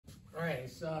All right,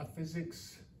 it's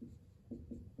Physics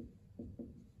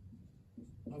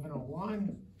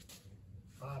 1101,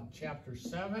 Chapter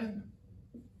 7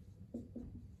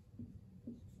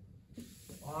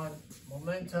 on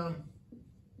momentum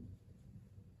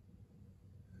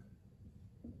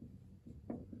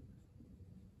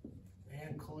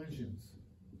and collisions.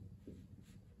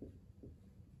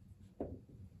 All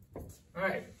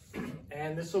right,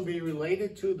 and this will be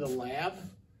related to the lab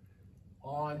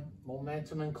on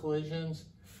momentum and collisions,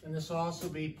 and this will also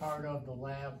be part of the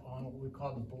lab on what we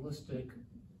call the ballistic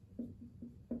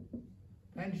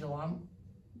pendulum,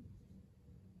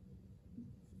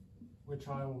 which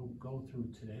I will go through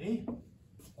today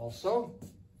also,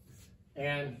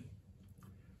 and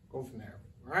go from there.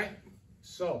 All right,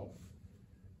 so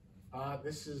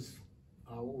this is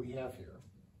what we have here.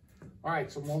 All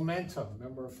right, so momentum,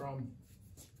 remember from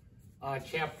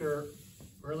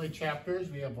early chapters,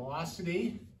 we have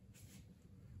velocity,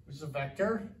 which is a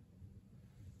vector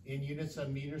in units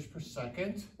of meters per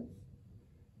second.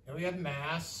 And we have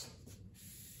mass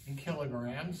in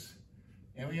kilograms.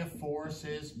 And we have force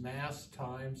is mass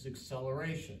times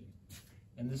acceleration.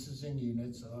 And this is in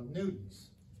units of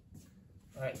newtons.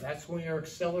 All right, that's when you're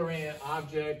accelerating an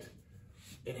object,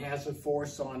 it has a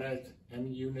force on it,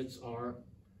 and units are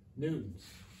newtons.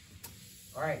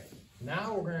 All right.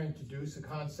 Now we're going to introduce a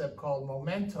concept called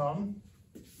momentum,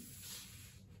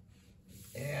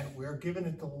 and we're giving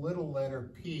it the little letter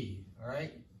P, all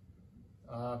right?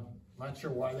 Not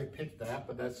sure why they picked that,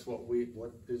 but that's what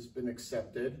has been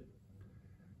accepted.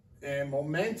 And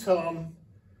momentum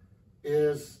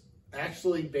is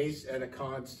actually based at a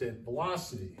constant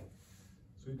velocity.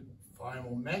 So we define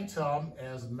momentum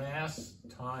as mass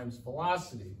times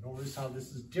velocity. Notice how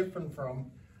this is different from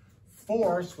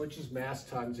force, which is mass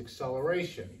times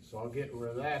acceleration. So I'll get rid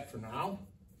of that for now.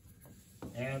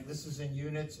 And this is in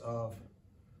units of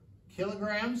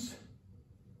kilograms,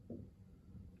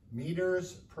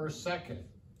 meters per second.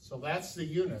 So that's the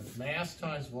unit. Mass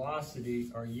times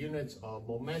velocity are units of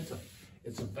momentum.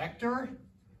 It's a vector,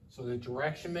 so the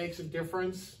direction makes a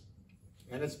difference,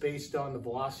 and it's based on the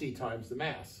velocity times the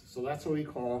mass. So that's what we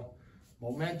call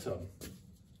momentum.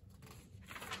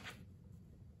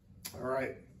 All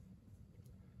right.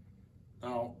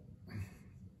 Now,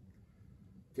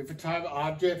 different type of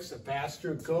objects, the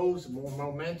faster it goes, the more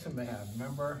momentum they have.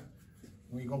 Remember,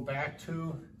 when we go back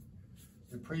to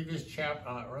the previous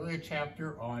earlier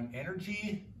chapter on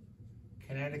energy,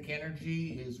 kinetic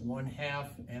energy is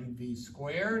 1/2 mv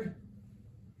squared,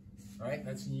 right?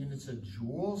 That's in units of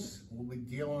joules. We'll be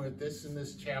dealing with this in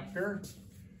this chapter.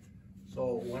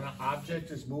 So when an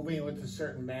object is moving with a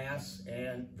certain mass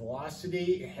and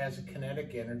velocity, it has a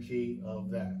kinetic energy of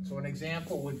that. So an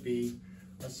example would be,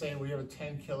 let's say we have a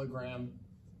 10 kilogram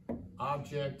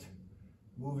object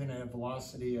moving at a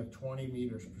velocity of 20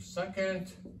 meters per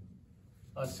second,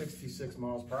 66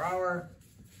 miles per hour.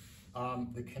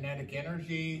 The kinetic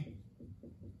energy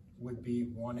would be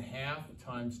 1/2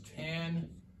 times 10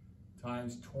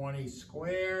 times 20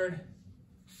 squared,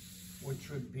 which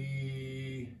would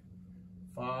be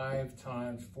 5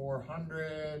 times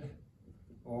 400,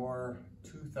 or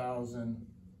 2,000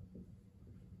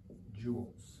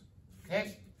 joules,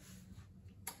 okay?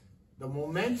 The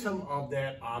momentum of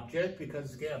that object,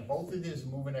 because again, both of these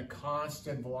move at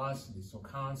constant velocity, so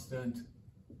constant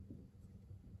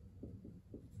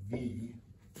V,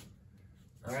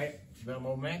 all right? The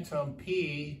momentum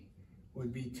P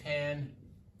would be 10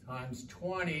 times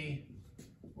 20,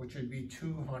 which would be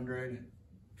 200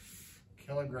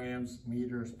 kilograms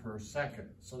meters per second.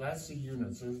 So that's the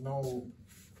units. There's no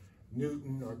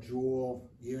Newton or Joule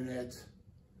unit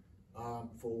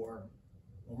for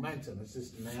momentum. It's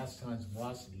just mass times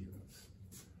velocity units.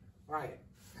 All right,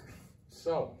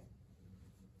 so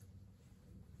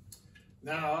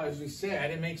now, as we said,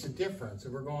 it makes a difference.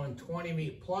 If we're going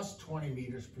plus 20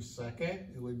 meters per second,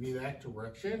 it would be that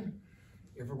direction.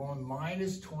 If we're going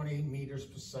minus 20 meters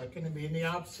per second, it'd be in the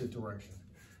opposite direction.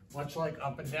 Much like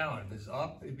up and down. If it's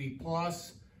up, it'd be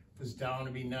plus. If it's down,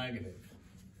 it'd be negative.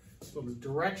 So the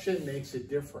direction makes a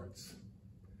difference.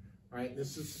 Right?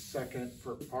 This is the second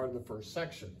part of the first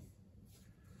section.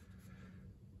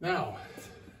 Now,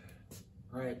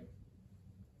 right.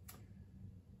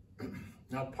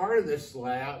 Now part of this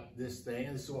thing,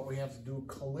 and this is what we have to do,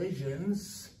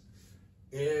 collisions,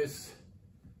 is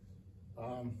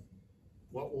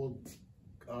what we'll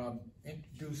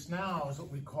introduce now is what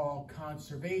we call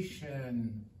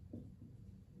conservation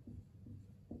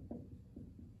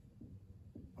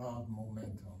of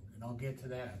momentum, and I'll get to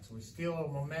that. So we still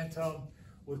have momentum.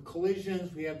 With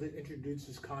collisions, we have to introduce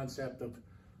this concept of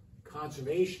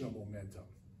conservation of momentum.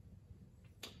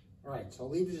 All right, so I'll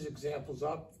leave these examples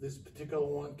up. This particular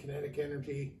one, kinetic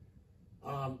energy,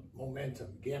 momentum.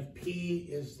 Again, P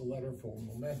is the letter for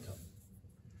momentum.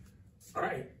 All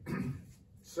right,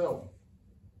 so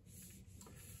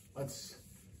let's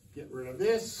get rid of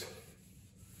this.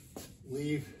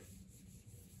 Leave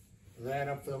that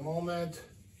up for the moment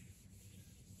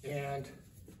and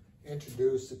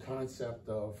introduce the concept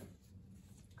of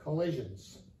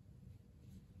collisions.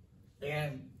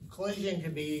 And collision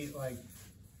can be like,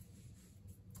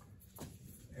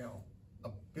 you know, a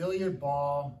billiard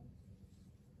ball,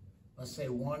 let's say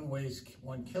one weighs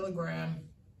 1 kilogram,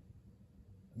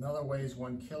 another weighs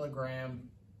 1 kilogram.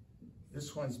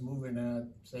 This one's moving at,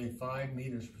 say, 5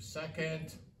 meters per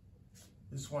second.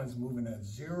 This one's moving at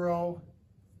 0.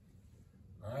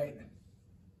 All right.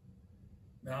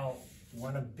 Now,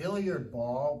 when a billiard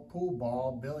ball, pool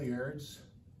ball, billiards,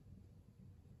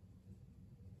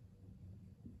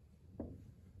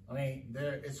 I mean,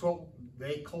 it's what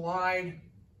they collide.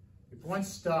 If one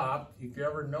stopped, if you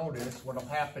ever notice, what'll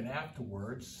happen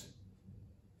afterwards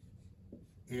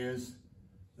is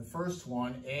the first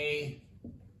one, A,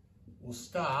 will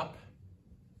stop,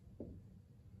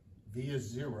 V is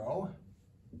 0,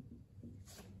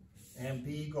 and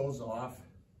B goes off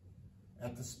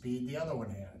at the speed the other one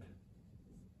had.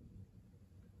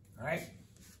 All right?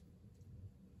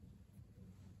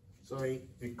 So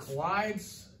it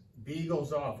collides, B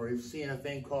goes off, or you've seen a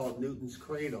thing called Newton's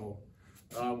cradle,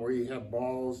 where you have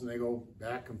balls and they go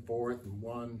back and forth and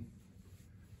one,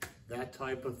 that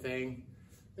type of thing.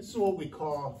 This is what we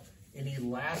call an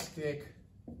elastic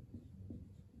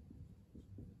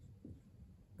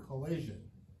collision.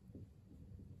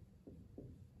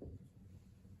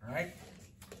 All right?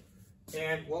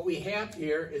 And what we have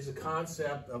here is a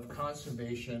concept of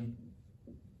conservation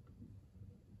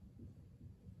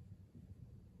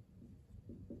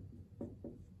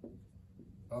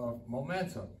of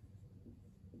momentum.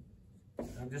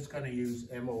 I'm just going to use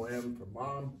MOM for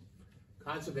mom,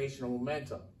 conservation of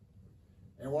momentum.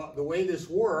 And the way this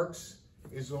works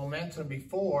is momentum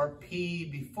before, P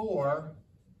before,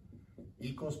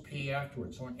 equals P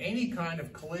afterwards. So in any kind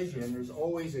of collision, there's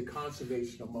always a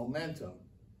conservation of momentum.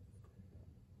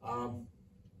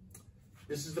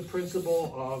 This is the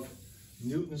principle of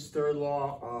Newton's third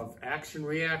law of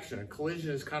action-reaction. A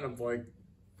collision is kind of like,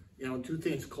 you know, two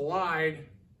things collide,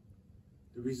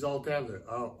 the result of it.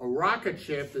 A rocket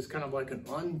ship is kind of like an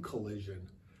uncollision.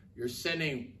 You're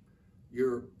sending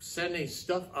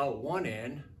stuff out one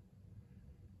end,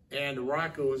 and the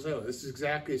rocket goes out. This is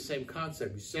exactly the same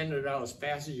concept. You send it out as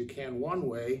fast as you can one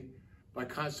way. By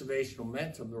conservation of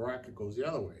momentum, the rocket goes the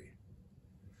other way.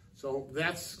 So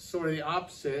that's sort of the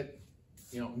opposite.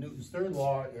 You know, Newton's third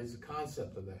law is the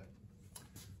concept of that.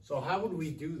 So how would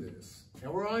we do this?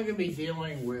 And we're only going to be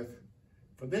dealing with,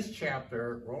 for this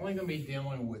chapter, we're only going to be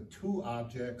dealing with 2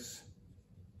 objects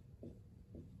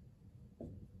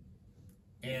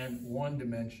and 1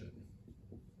 dimension.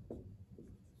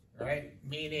 Right?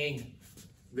 Meaning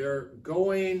they're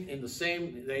going in the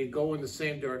same, they go in the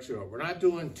same direction. We're not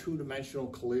doing 2-dimensional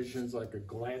collisions like a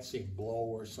glancing blow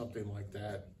or something like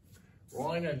that. We're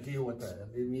only going to deal with that.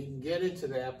 I mean, you can get into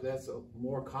that, but that's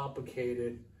more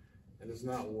complicated and it's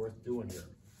not worth doing here.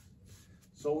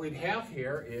 So what we'd have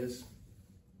here is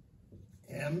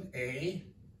MA,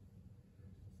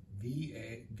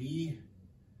 VA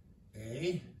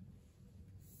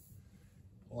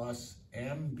plus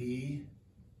MB,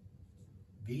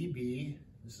 VB,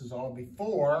 this is all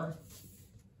before,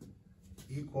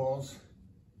 equals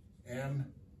MA,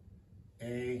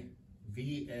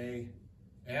 VA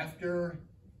after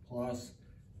plus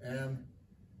MB,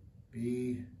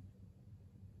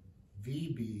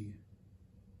 VB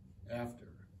after.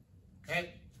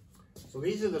 Okay? So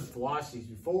these are the velocities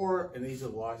before and these are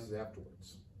the velocities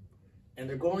afterwards. And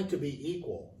they're going to be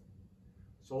equal.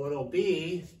 So what it'll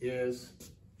be is,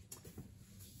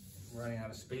 running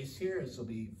out of space here, this will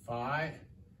be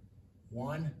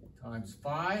 1 times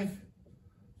 5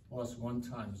 plus 1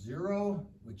 times 0,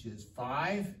 which is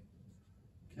 5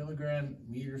 kilogram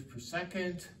meters per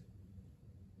second.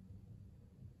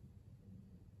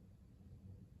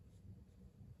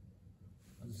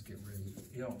 I'll just get rid of it.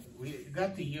 You know, we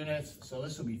got the units, so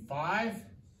this will be 5,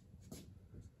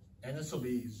 and this will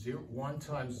be 1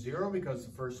 times 0 because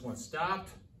the first one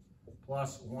stopped,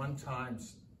 plus 1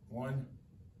 times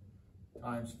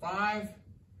 5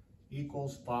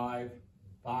 equals 5.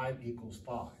 5 equals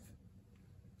 5.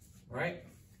 Right?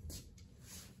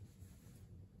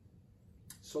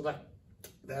 So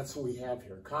that's what we have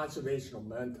here, conservation of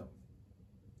momentum.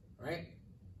 Right?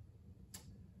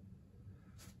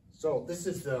 So this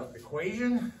is the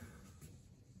equation.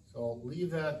 So leave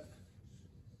that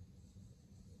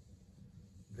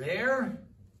there.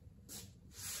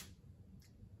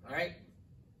 All right.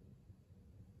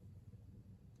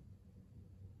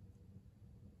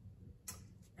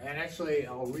 And actually,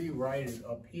 I'll rewrite it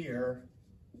up here.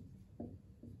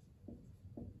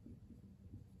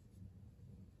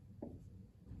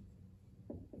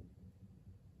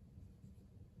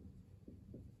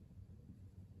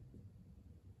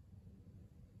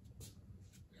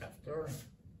 After.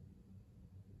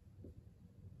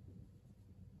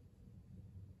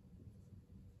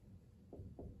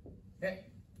 Okay.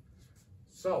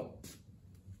 So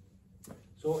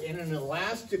in an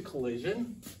elastic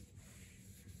collision,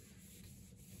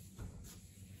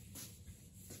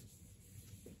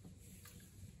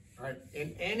 all right,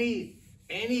 in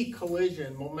any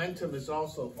collision, momentum is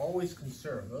also always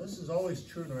conserved. Well, this is always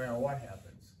true no matter what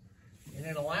happens. In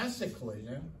an elastic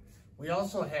collision, we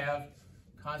also have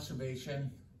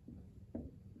conservation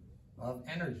of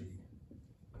energy,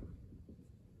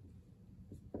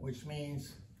 which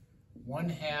means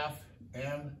 1/2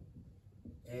 MAVA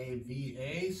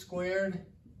squared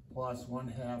plus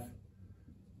 1/2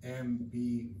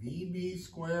 MBVB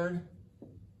squared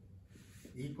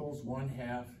equals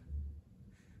 1/2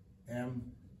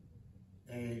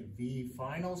 MAV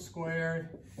final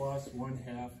squared plus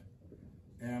 1/2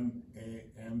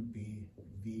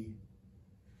 MAMBV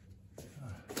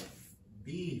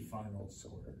B final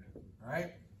squared. All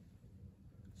right.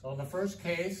 So in the first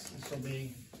case, this will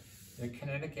be the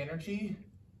kinetic energy,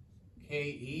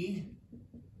 KE,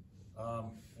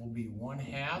 will be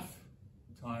 1/2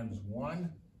 times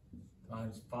 1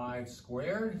 times 5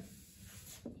 squared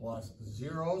plus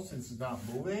 0 since it's not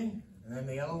moving. And then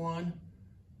the other one,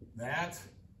 that,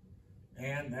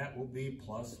 and that will be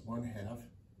plus 1/2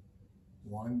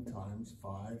 1 times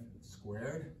 5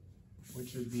 squared,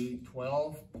 which would be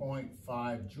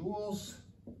 12.5 joules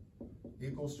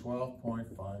equals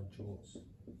 12.5 joules.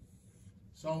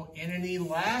 So in an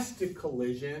elastic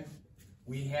collision,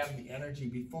 we have the energy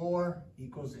before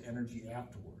equals the energy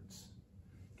afterwards.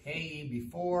 KE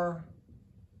before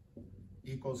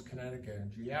equals kinetic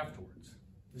energy afterwards.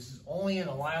 This is only an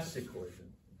elastic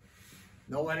collision.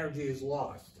 No energy is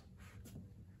lost.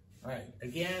 All right,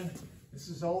 again, this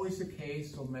is always the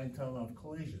case, momentum of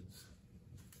collisions.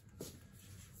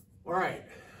 All right,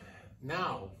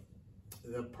 now,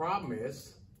 the problem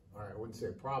is, all right, I wouldn't say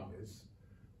a problem is,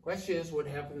 question is what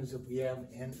happens if we have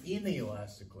an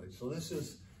inelastic collision. So this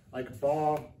is like a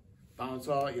ball, bounce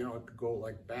out, you know, it could go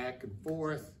like back and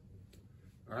forth,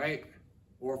 all right?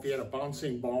 Or if you had a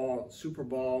bouncing ball, super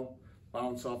ball,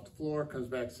 bounce off the floor, comes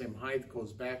back the same height,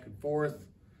 goes back and forth.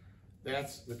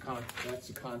 That's the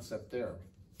concept there.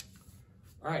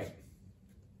 All right.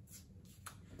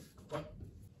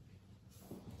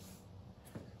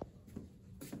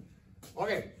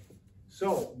 Okay,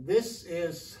 so this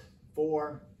is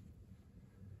for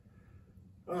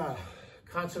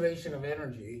conservation of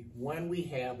energy when we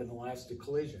have an elastic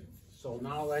collision. So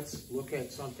now let's look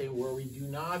at something where we do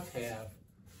not have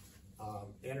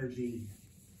energy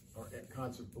or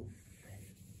concept. Oh,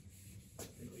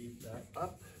 leave that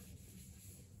up.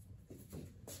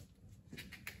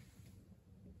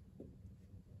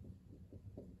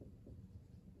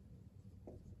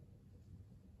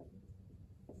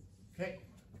 Okay,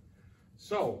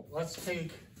 so let's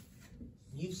take,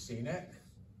 you've seen it,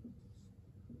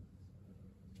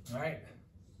 all right?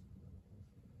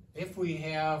 If we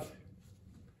have,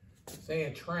 say,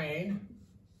 a train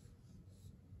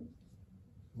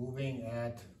moving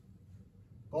at,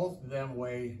 both of them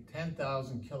weigh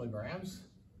 10,000 kilograms.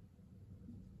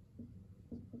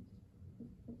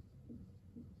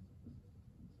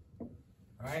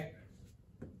 All right,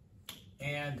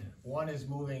 and one is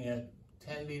moving at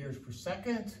 10 meters per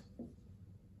second,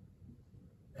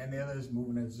 and the other is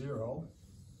moving at 0.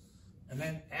 And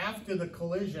then after the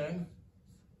collision,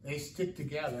 they stick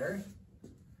together,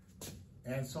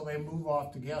 and so they move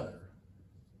off together.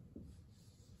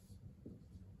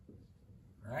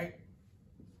 All right?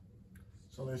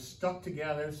 So they're stuck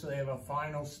together, so they have a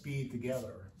final speed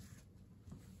together.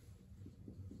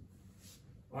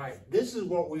 All right, this is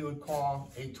what we would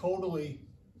call a totally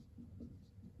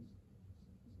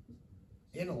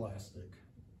inelastic,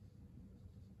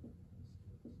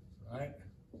 right?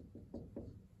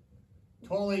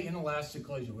 Totally inelastic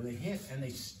collision where they hit and they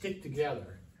stick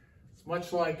together. It's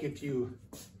much like if you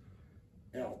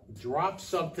drop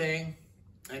something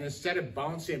and instead of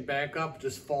bouncing it back up, it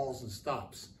just falls and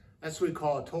stops. That's what we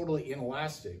call a totally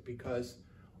inelastic because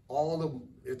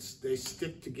they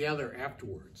stick together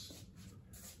afterwards.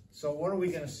 So what are we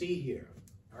going to see here?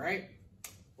 All right.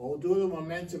 Well, we'll do the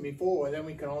momentum before, then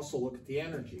we can also look at the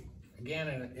energy. Again,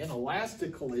 in an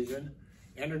inelastic collision,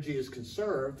 energy is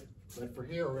conserved, but for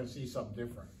here, we're going to see something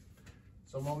different.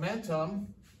 So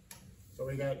momentum, so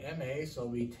we got MA, so it'll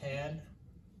be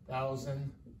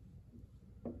 10,000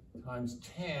 times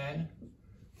 10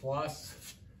 plus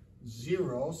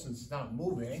 0, since it's not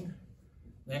moving.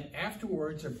 Then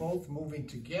afterwards, they're both moving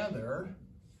together,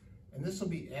 and this will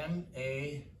be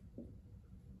MA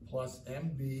plus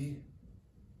MB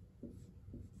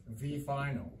V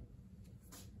final.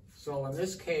 So in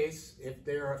this case, if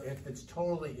it's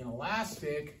totally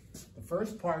inelastic, the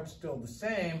first part's still the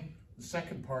same, the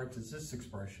second part is this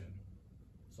expression.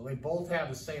 So they both have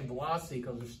the same velocity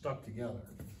because they're stuck together.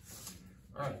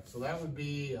 All right, so that would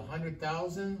be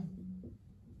 100,000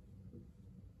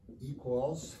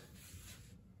 equals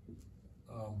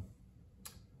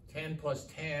 10 plus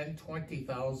 10,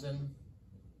 20,000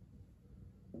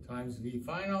 times V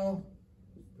final.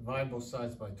 Divide both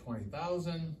sides by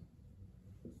 20,000.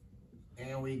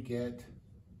 And we get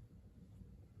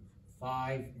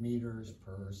 5 meters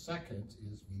per second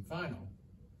is V final.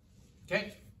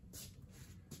 Okay?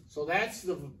 So that's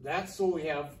what we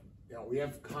have. You know, we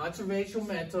have conservation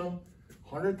momentum,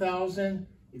 100,000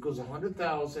 equals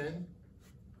 100,000,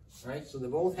 right? So they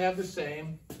both have the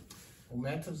same.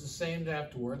 Momentum's the same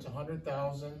afterwards,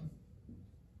 100,000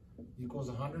 equals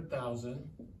 100,000,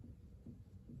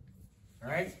 all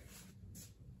right?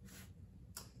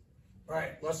 All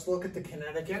right, let's look at the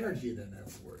kinetic energy then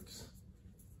afterwards.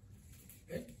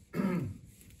 Okay.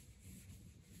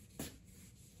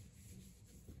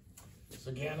 So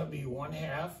again, it'll be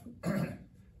 1/2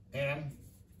 m.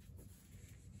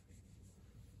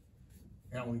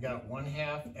 Now we got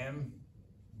 1/2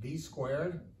 mv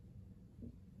squared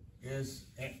is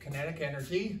kinetic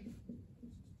energy.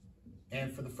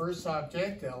 And for the first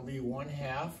object, that'll be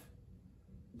 1/2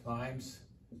 times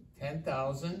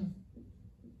 10,000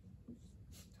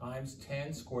 times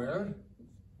 10 squared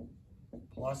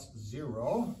plus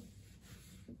 0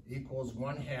 equals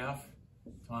 1/2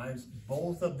 times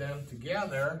both of them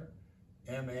together,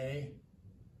 MA,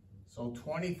 so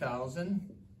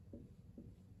 20,000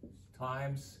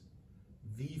 times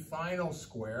V final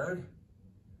squared,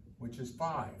 which is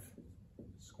 5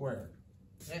 squared.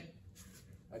 Okay.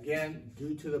 Again,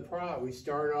 due to the problem, we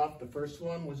started off, the first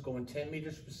one was going 10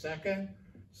 meters per second,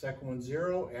 second one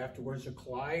 0, afterwards they're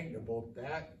colliding, they're both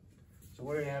that. So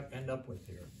what do we end up with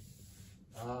here?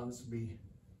 This would be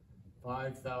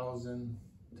 5,000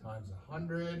 times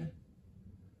 100,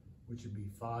 which would be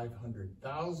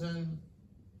 500,000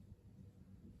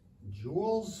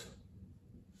 joules.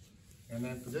 And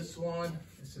then for this one,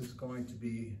 this is going to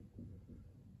be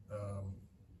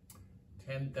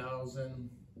 10,000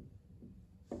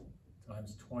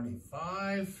 times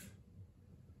 25.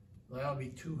 That'll be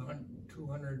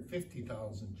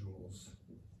 250,000 joules.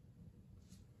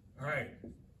 All right.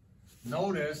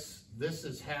 Notice this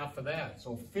is half of that.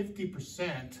 So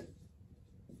 50%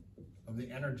 of the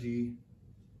energy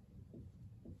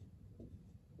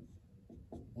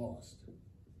lost.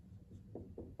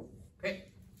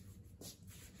 Okay.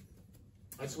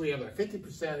 That's what we have there.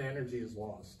 50% energy is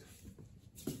lost.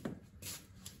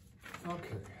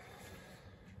 Okay.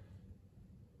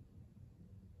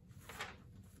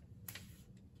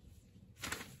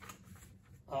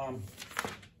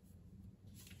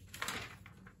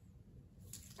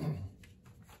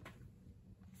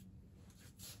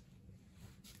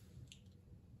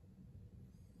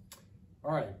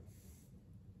 All right.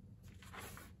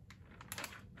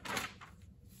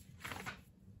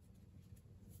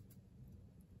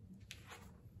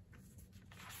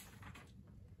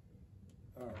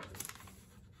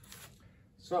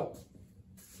 So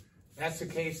that's the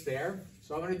case there.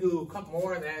 So I'm going to do a couple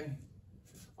more, and then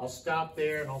I'll stop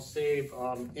there and I'll save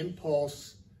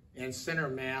impulse and center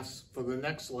mass for the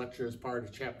next lecture as part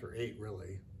of chapter 8,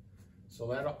 really. So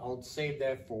that I'll save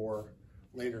that for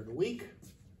later in the week.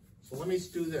 So let me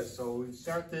do this. So we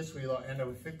start this, we end up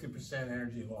with 50%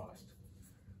 energy lost.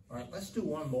 All right, let's do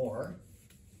one more.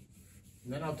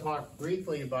 And then I'll talk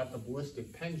briefly about the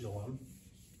ballistic pendulum,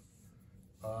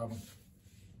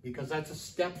 because that's a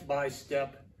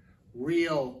step-by-step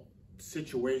real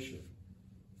situation.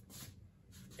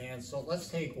 And so let's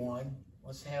take one.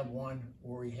 Let's have one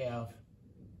where we have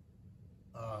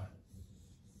a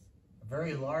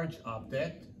very large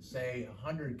object, say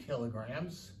 100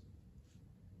 kilograms,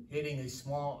 hitting a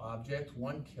small object,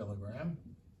 1 kilogram.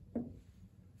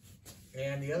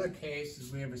 And the other case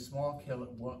is we have a small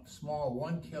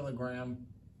 1 kilogram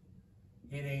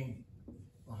hitting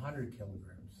 100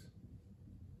 kilograms.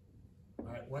 All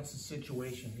right, what's the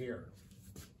situation here?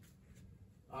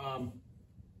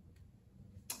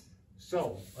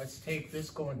 So let's take this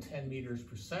going 10 meters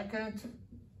per second.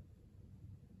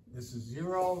 This is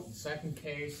 0. The second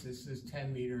case, this is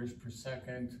 10 meters per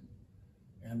second,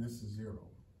 and this is 0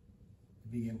 to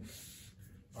begin with.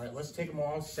 All right, let's take them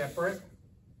all separate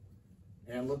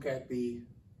and look at the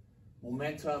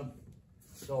momentum.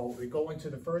 So we go into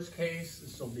the first case.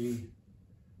 This will be,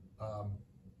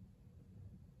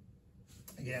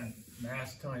 again,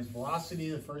 mass times velocity.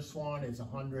 The first one is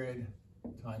 100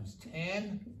 times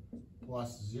 10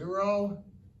 plus 0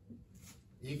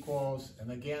 equals,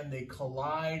 and again, they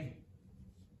collide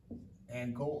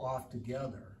and go off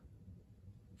together.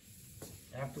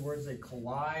 Afterwards, they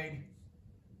collide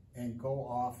and go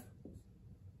off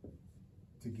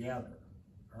together.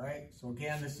 All right, so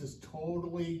again, this is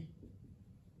totally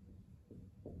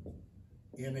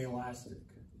inelastic.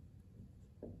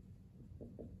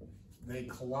 They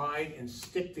collide and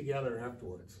stick together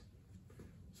afterwards.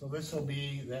 So this will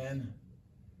be then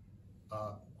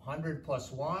 100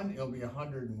 plus 1, it'll be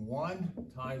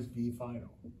 101 times V final.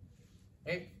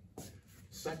 Okay,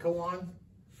 second one,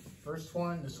 first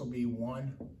one, this will be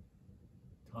 1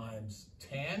 times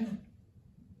 10,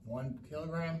 1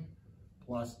 kilogram,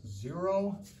 plus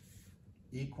 0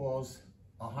 equals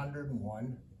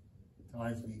 101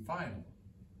 times V final.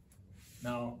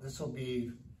 Now, this will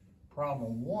be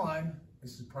problem 1,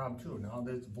 this is problem 2. Now,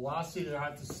 the velocity are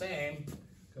not the same,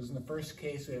 because in the first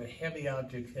case, we had a heavy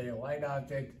object hitting a light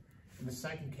object. In the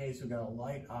second case, we got a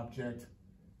light object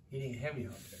hitting a heavy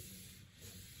object.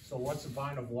 So what's the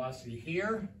final velocity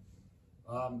here?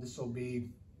 This will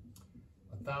be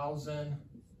 1,000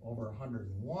 over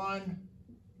 101.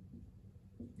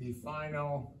 The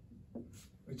final,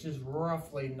 which is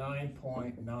roughly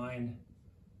 9.9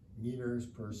 meters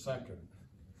per second.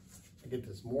 To get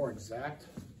this more exact,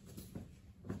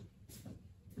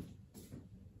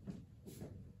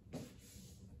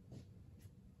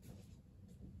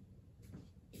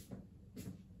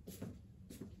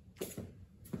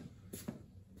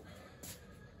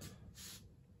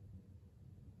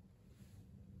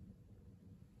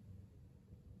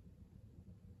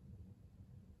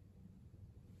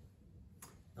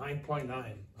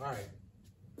 .9. All right.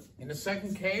 In the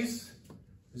second case,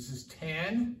 this is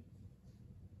 10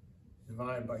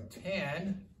 divided by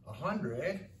 10,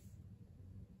 100,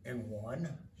 and 1, I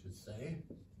should say.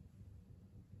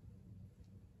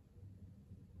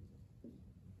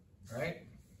 All right.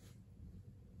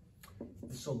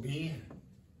 This will be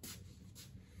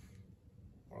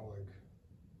more like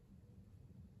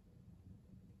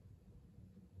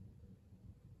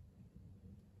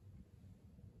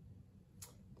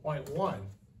 0.1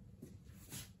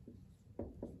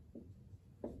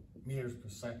 meters per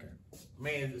second. I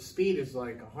mean, the speed is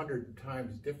like 100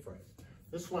 times different.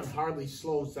 This one hardly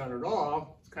slows down at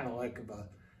all. It's kind of like if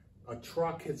a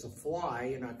truck hits a fly,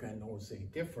 you're not going to notice any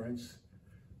difference.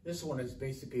 This one is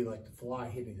basically like the fly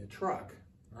hitting the truck,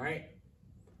 right?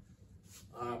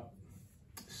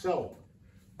 So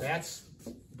that's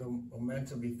the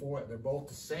momentum before. They're both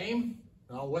the same.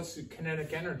 Now, what's the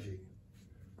kinetic energy?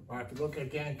 All right, if you look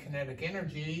again, kinetic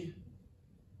energy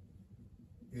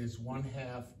is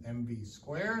 1/2 mv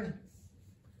squared.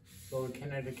 So the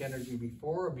kinetic energy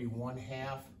before would be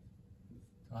 1/2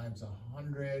 times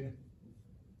 100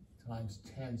 times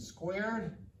 10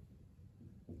 squared,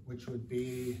 which would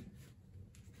be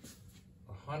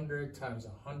 100 times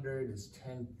 100 is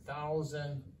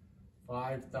 10,000,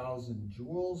 5,000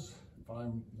 joules, if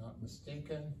I'm not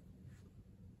mistaken.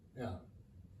 Yeah.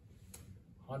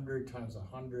 100 times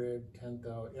 100,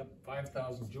 10,000, yep,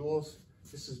 5,000 joules.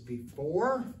 This is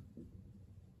before.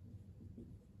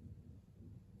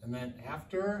 And then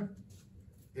after,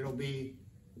 it'll be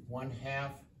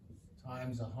 1/2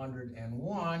 times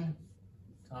 101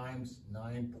 times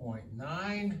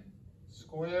 9.9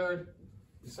 squared.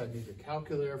 This I need a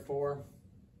calculator for.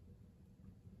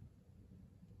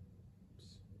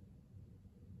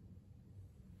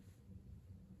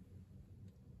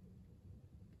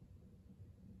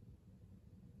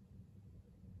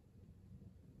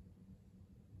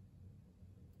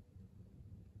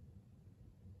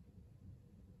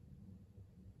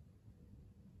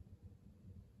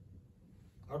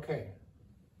 Okay,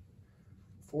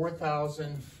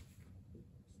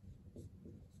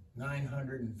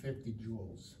 4,950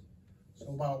 joules. So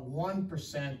about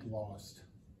 1% lost.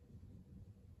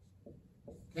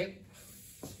 Okay,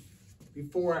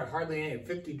 before I hardly any,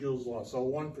 50 joules lost, so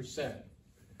 1%.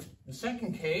 The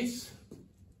second case,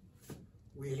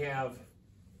 we have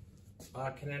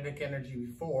kinetic energy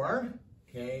before.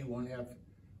 Okay, 1/2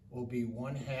 will be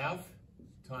 1/2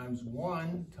 times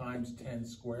 1 times 10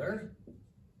 squared,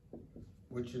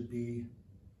 which would be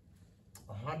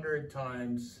 100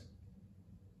 times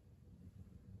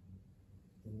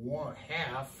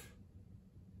 1/2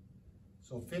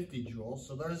 So 50 joules,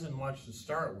 so there isn't much to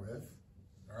start with,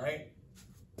 all right?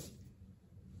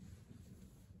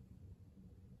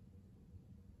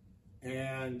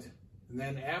 And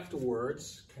then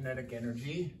afterwards, kinetic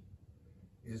energy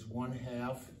is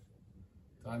 1/2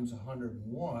 times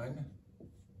 101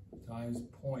 times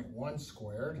 0.1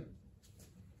 squared.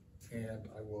 And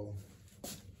I will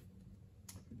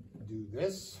do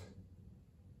this.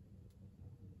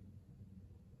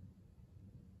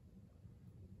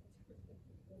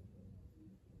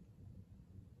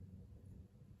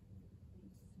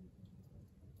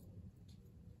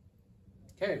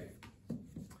 Okay,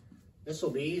 this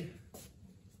will be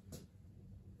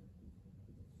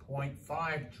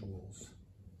 0.5 joules.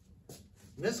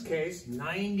 In this case,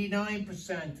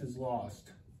 99% is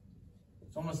lost.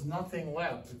 It's almost nothing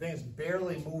left. The thing is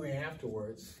barely moving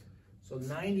afterwards. So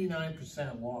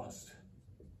 99% lost.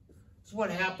 This is what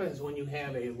happens when you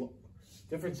have a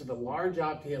difference of a large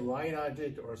object, a light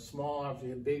object, or a small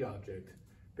object, a big object.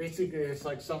 Basically, it's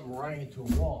like something running into a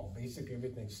wall. Basically,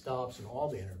 everything stops and all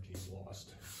the energy is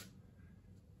lost.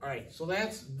 All right, so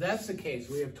that's the case.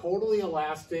 We have totally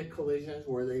elastic collisions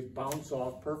where they bounce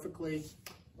off perfectly,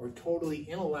 or totally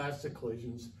inelastic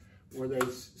collisions where they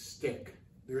stick.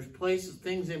 There's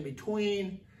things in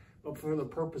between, but for the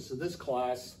purpose of this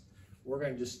class, we're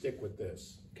going to just stick with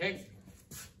this, okay?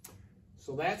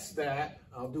 So that's that.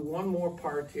 I'll do one more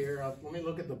part here. Let me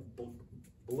look at the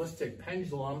ballistic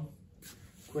pendulum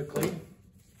quickly,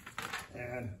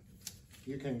 and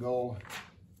you can go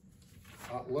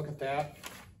look at that.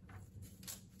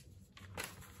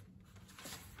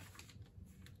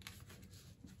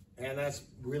 And that's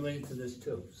related to this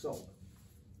too. So, all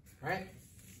right.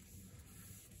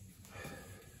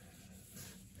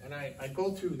 And I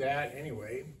go through that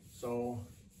anyway. So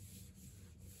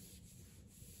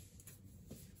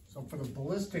for the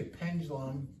ballistic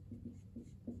pendulum,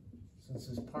 since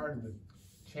it's part of the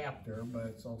chapter, but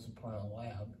it's also part of the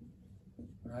lab,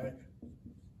 right?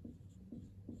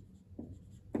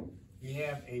 You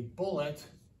have a bullet,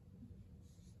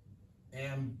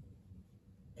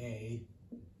 MA,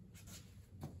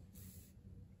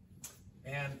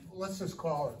 and let's just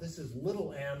call it, this is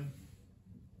little m,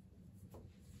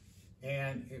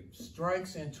 and it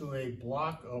strikes into a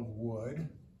block of wood,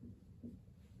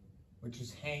 which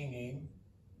is hanging,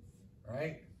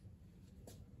 right?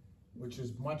 Which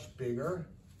is much bigger,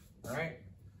 right?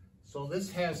 So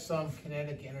this has some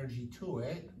kinetic energy to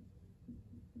it,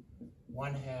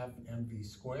 1/2 mv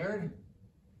squared.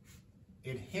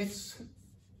 It hits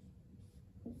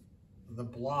the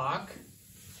block,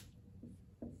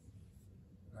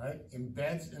 right?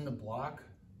 Embeds in the block,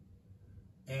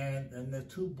 and then the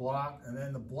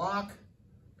the block,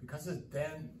 because it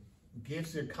then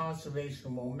gives it conservation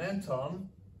of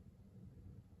momentum,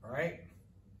 all right,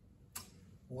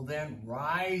 will then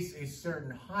rise a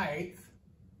certain height,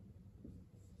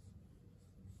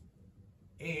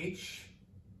 h,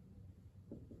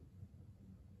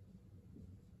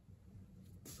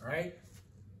 all right?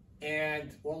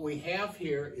 And what we have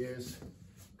here is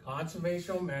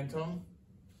conservation of momentum.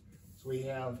 So we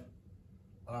have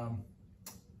m,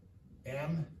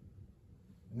 and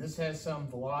this has some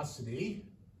velocity,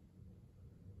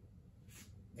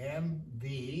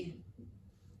 mv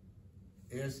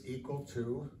is equal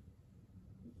to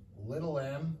little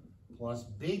m plus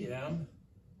big M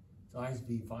times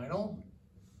v final.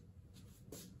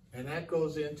 And that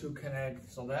goes into kinetic,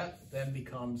 so that then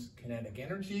becomes kinetic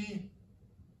energy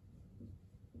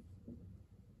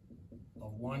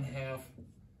of 1/2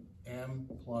 m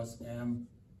plus m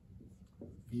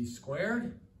v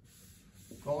squared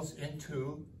goes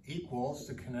into equals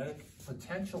the kinetic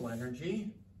potential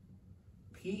energy,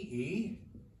 PE,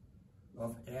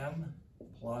 of m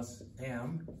plus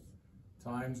m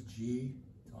times g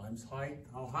times height,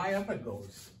 how high up it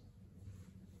goes.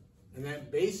 And then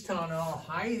based on how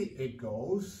high it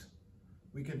goes,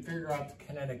 we can figure out the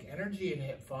kinetic energy and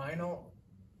hit final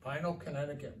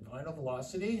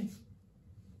velocity.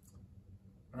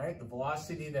 All right, the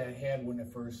velocity that it had when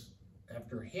it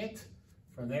after hit.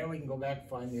 From there, we can go back and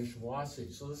find the initial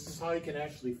velocity. So this is how you can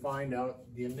actually find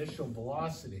out the initial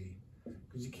velocity,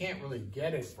 because you can't really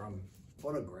get it from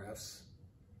photographs.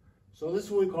 So this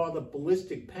is what we call the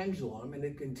ballistic pendulum, and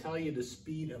it can tell you the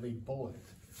speed of a bullet.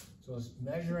 So it's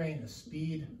measuring the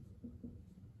speed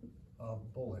of a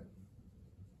bullet.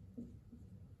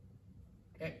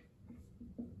 Okay.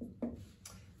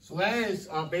 So that is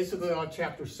basically on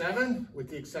chapter 7, with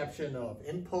the exception of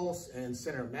impulse and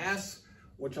center of mass,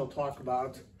 which I'll talk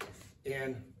about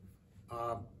in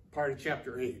part of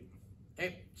chapter 8.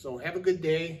 Okay, so have a good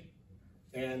day,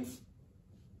 and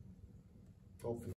hopefully